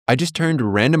I just turned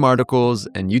random articles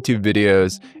and YouTube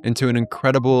videos into an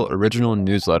incredible original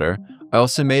newsletter. I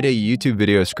also made a YouTube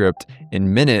video script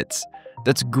in minutes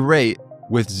that's great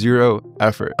with zero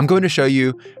effort. I'm going to show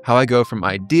you how I go from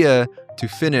idea to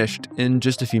finished in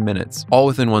just a few minutes, all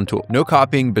within one tool. No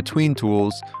copying between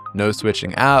tools, no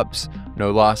switching apps,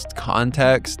 no lost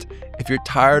context. If you're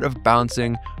tired of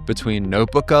bouncing between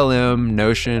NotebookLM,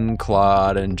 Notion,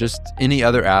 Claude, and just any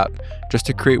other app just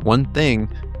to create one thing,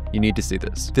 you need to see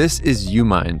this. This is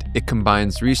YouMind. It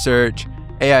combines research,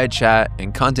 AI chat,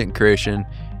 and content creation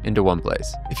into one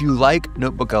place. If you like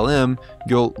NotebookLM,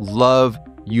 you'll love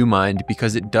YouMind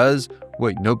because it does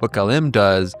what NotebookLM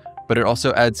does, but it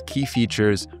also adds key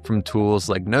features from tools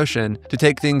like Notion to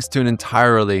take things to an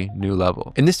entirely new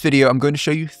level. In this video, I'm going to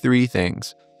show you three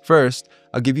things. First,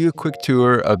 I'll give you a quick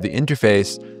tour of the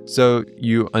interface so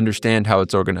you understand how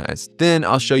it's organized. Then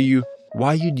I'll show you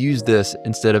why you'd use this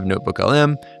instead of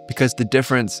NotebookLM, because the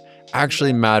difference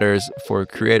actually matters for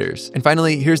creators. And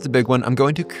finally, here's the big one. I'm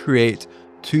going to create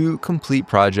 2 complete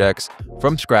projects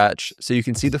from scratch so you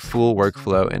can see the full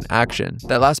workflow in action.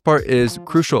 That last part is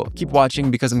crucial. Keep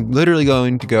watching because I'm literally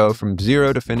going to go from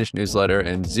 0 to finished newsletter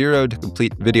and 0 to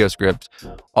complete video script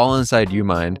all inside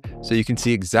YouMind so you can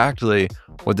see exactly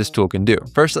what this tool can do.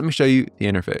 First, let me show you the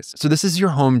interface. So this is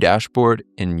your home dashboard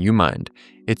in YouMind.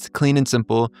 It's clean and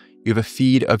simple. You have a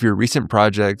feed of your recent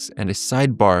projects and a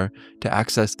sidebar to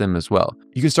access them as well.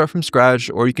 You can start from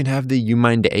scratch, or you can have the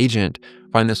YouMind agent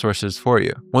find the sources for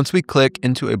you. Once we click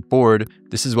into a board,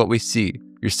 this is what we see.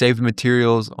 Your saved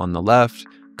materials on the left,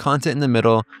 content in the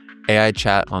middle, AI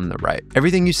chat on the right.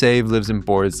 Everything you save lives in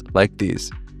boards like these.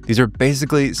 These are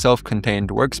basically self-contained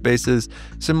workspaces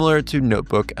similar to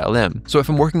NotebookLM. So if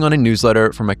I'm working on a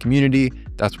newsletter for my community,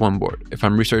 that's one board. If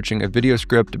I'm researching a video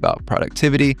script about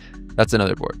productivity, that's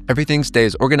another board. Everything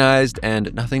stays organized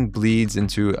and nothing bleeds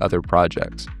into other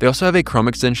projects. They also have a Chrome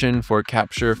extension for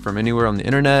capture from anywhere on the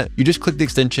internet. You just click the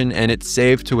extension and it's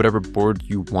saved to whatever board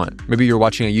you want. Maybe you're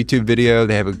watching a YouTube video,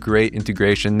 they have a great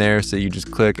integration there, so you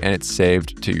just click and it's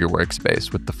saved to your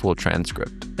workspace with the full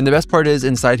transcript. And the best part is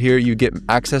inside here, you get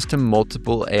access to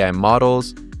multiple AI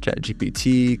models,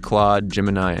 ChatGPT, Claude,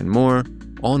 Gemini, and more,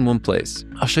 all in one place.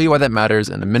 I'll show you why that matters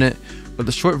in a minute, but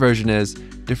the short version is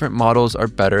different models are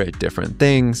better at different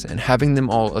things, and having them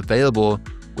all available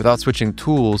without switching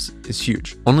tools is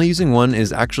huge. Only using one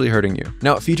is actually hurting you.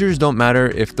 Now, features don't matter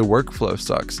if the workflow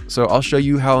sucks, so I'll show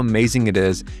you how amazing it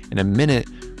is in a minute,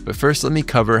 but first let me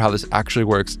cover how this actually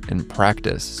works in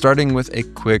practice, starting with a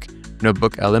quick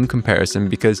NotebookLM comparison,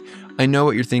 because I know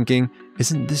what you're thinking,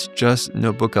 isn't this just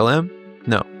NotebookLM?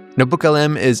 No.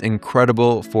 NotebookLM is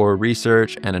incredible for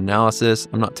research and analysis.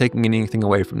 I'm not taking anything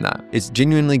away from that. It's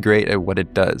genuinely great at what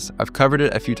it does. I've covered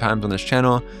it a few times on this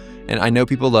channel, and I know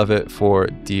people love it for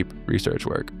deep research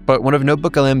work. But one of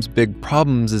NotebookLM's big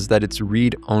problems is that it's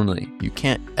read-only. You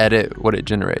can't edit what it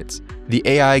generates. The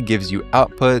AI gives you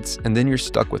outputs, and then you're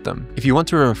stuck with them. If you want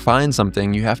to refine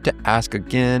something, you have to ask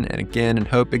again and again and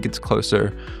hope it gets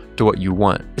closer to what you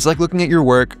want. It's like looking at your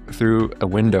work through a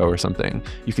window or something.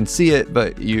 You can see it,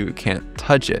 but you can't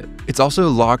touch it. It's also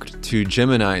locked to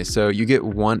Gemini, so you get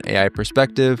one AI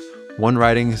perspective, one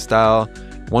writing style,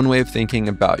 one way of thinking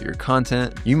about your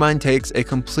content. YouMind takes a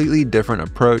completely different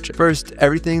approach. First,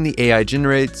 everything the AI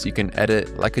generates, you can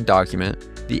edit like a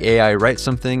document. The AI writes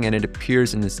something and it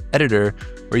appears in this editor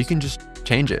where you can just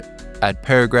change it. Add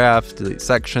paragraphs, delete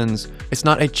sections. It's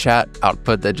not a chat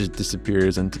output that just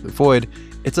disappears into the void.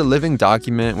 It's a living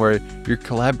document where you're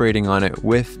collaborating on it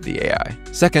with the AI.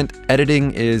 Second,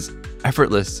 editing is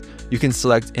effortless. You can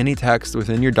select any text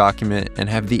within your document and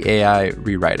have the AI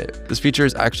rewrite it. This feature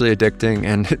is actually addicting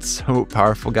and it's so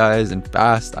powerful, guys, and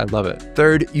fast. I love it.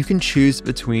 Third, you can choose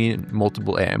between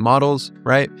multiple AI models,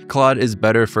 right? Claude is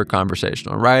better for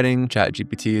conversational writing.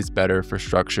 ChatGPT is better for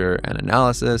structure and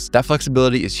analysis. That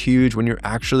flexibility is huge when you're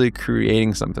actually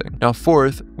creating something. Now,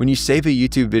 fourth, when you save a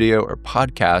YouTube video or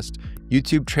podcast,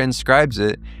 YouTube transcribes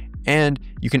it and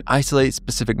you can isolate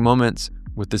specific moments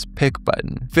with this pick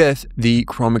button. Fifth, the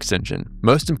Chrome extension.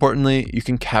 Most importantly, you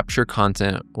can capture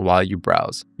content while you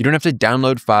browse. You don't have to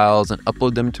download files and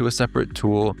upload them to a separate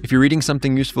tool. If you're reading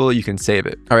something useful, you can save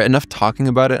it. All right, enough talking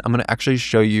about it. I'm gonna actually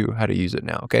show you how to use it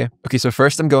now, okay? Okay, so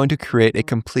first I'm going to create a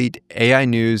complete AI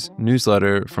news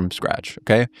newsletter from scratch,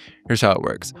 okay? Here's how it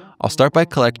works. I'll start by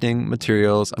collecting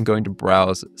materials. I'm going to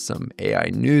browse some AI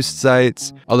news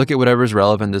sites. I'll look at whatever's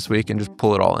relevant this week and just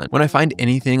pull it all in. When I find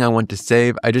anything I want to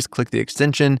save, I just click the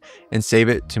extension and save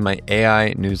it to my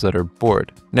AI newsletter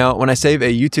board. Now, when I save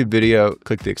a YouTube video,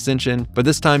 click the extension, but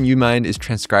this time YouMind is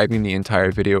transcribing the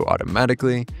entire video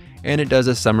automatically, and it does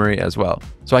a summary as well.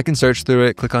 So I can search through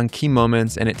it, click on key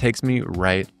moments, and it takes me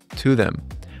right to them.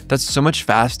 That's so much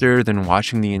faster than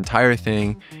watching the entire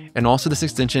thing, and also this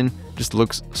extension just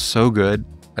looks so good.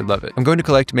 I love it. I'm going to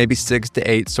collect maybe 6 to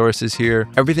 8 sources here.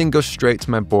 Everything goes straight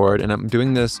to my board, and I'm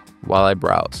doing this while I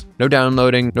browse. No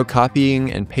downloading, no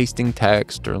copying and pasting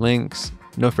text or links,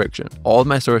 no friction. All of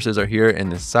my sources are here in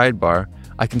this sidebar.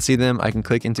 I can see them, I can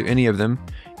click into any of them.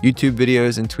 YouTube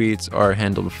videos and tweets are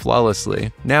handled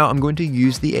flawlessly. Now I'm going to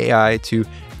use the AI to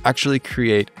actually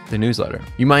create the newsletter.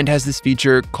 YouMind has this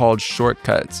feature called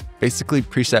shortcuts, basically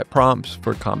preset prompts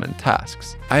for common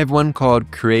tasks. I have one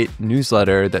called Create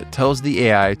Newsletter that tells the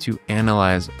AI to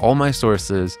analyze all my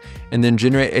sources and then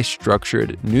generate a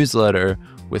structured newsletter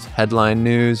with headline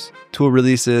news, tool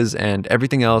releases, and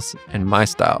everything else in my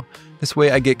style. This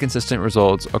way I get consistent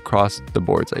results across the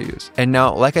boards I use. And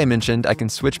now, like I mentioned, I can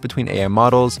switch between AI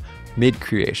models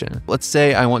mid-creation. Let's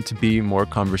say I want to be more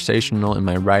conversational in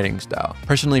my writing style.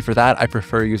 Personally, for that, I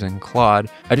prefer using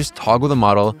Claude. I just toggle the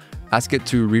model, ask it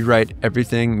to rewrite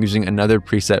everything using another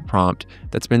preset prompt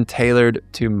that's been tailored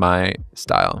to my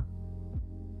style.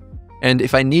 And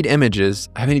if I need images,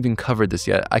 I haven't even covered this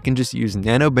yet, I can just use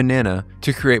Nano Banana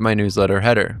to create my newsletter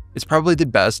header. It's probably the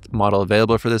best model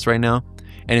available for this right now,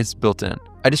 and it's built in.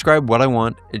 I describe what I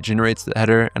want, it generates the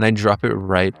header, and I drop it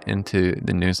right into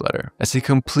the newsletter. It's a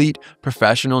complete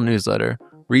professional newsletter.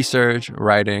 Research,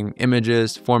 writing,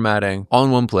 images, formatting, all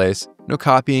in one place. No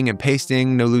copying and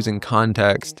pasting, no losing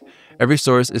context. Every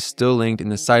source is still linked in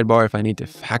the sidebar if I need to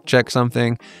fact check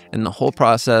something, and the whole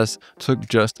process took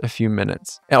just a few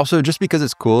minutes. And also, just because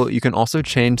it's cool, you can also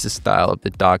change the style of the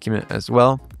document as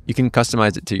well. You can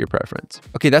customize it to your preference.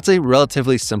 Okay, that's a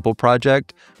relatively simple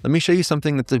project. Let me show you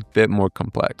something that's a bit more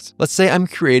complex. Let's say I'm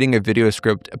creating a video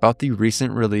script about the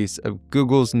recent release of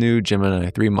Google's new Gemini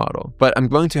 3 model, but I'm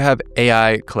going to have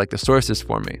AI collect the sources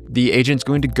for me. The agent's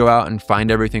going to go out and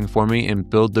find everything for me and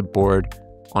build the board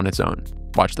on its own.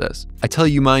 Watch this. I tell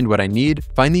YouMind what I need,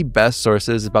 find the best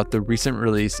sources about the recent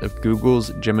release of Google's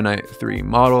Gemini 3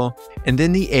 model, and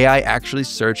then the AI actually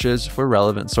searches for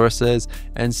relevant sources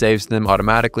and saves them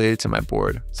automatically to my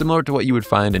board, similar to what you would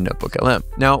find in NotebookLM.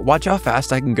 Now, watch how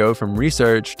fast I can go from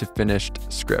research to finished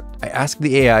script. I ask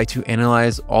the AI to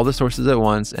analyze all the sources at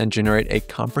once and generate a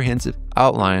comprehensive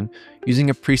outline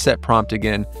using a preset prompt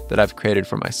again that I've created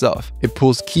for myself. It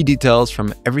pulls key details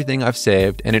from everything I've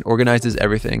saved and it organizes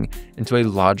everything into a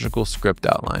logical script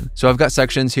outline. So I've got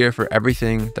sections here for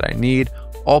everything that I need,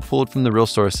 all pulled from the real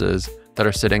sources that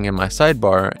are sitting in my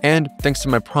sidebar. And thanks to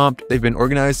my prompt, they've been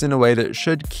organized in a way that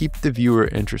should keep the viewer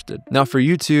interested. Now for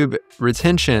YouTube,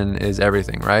 retention is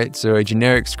everything, right? So a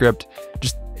generic script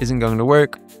just isn't going to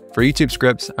work. For YouTube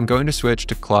scripts, I'm going to switch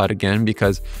to Claude again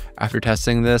because after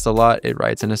testing this a lot, it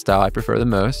writes in a style I prefer the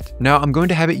most. Now I'm going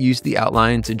to have it use the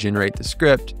outline to generate the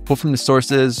script, pull from the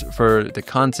sources for the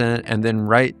content, and then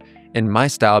write in my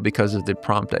style because of the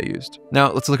prompt I used.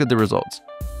 Now let's look at the results.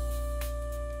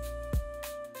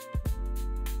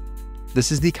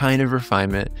 This is the kind of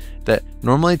refinement that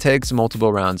normally takes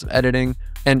multiple rounds of editing,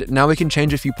 and now we can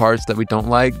change a few parts that we don't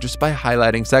like just by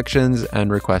highlighting sections and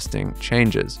requesting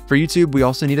changes. For YouTube, we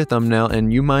also need a thumbnail,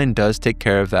 and YouMind does take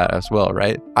care of that as well,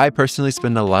 right? I personally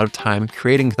spend a lot of time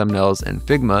creating thumbnails in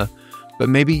Figma, but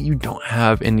maybe you don't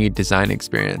have any design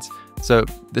experience, so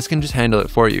this can just handle it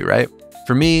for you, right?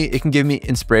 For me, it can give me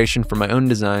inspiration for my own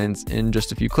designs in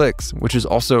just a few clicks, which is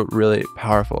also really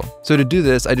powerful. So to do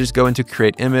this, I just go into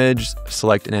Create Image,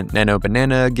 select Nano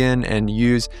Banana again, and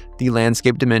use the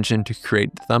landscape dimension to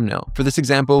create the thumbnail. For this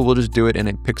example, we'll just do it in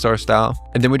a Pixar style,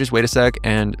 and then we just wait a sec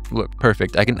and look,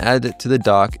 perfect. I can add it to the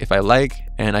doc if I like,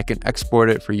 and I can export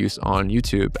it for use on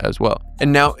YouTube as well.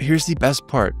 And now here's the best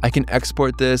part. I can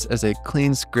export this as a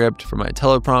clean script for my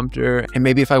teleprompter, and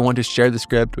maybe if I want to share the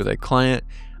script with a client,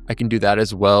 I can do that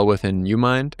as well within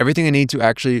YouMind. Everything I need to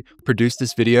actually produce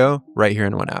this video right here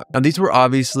in one app. Now these were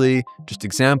obviously just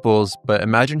examples, but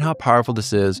imagine how powerful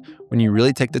this is when you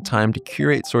really take the time to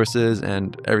curate sources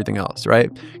and everything else, right?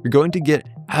 You're going to get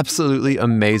absolutely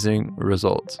amazing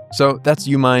results. So that's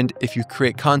YouMind. If you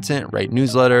create content, write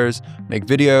newsletters, make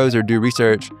videos, or do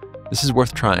research, this is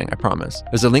worth trying, I promise.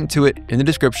 There's a link to it in the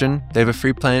description. They have a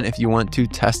free plan if you want to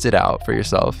test it out for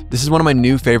yourself. This is one of my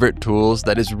new favorite tools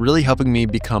that is really helping me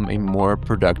become a more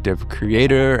productive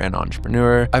creator and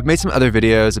entrepreneur. I've made some other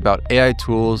videos about AI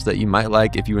tools that you might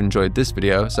like if you enjoyed this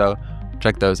video, so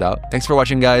check those out. Thanks for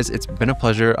watching, guys. It's been a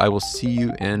pleasure. I will see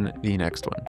you in the next one.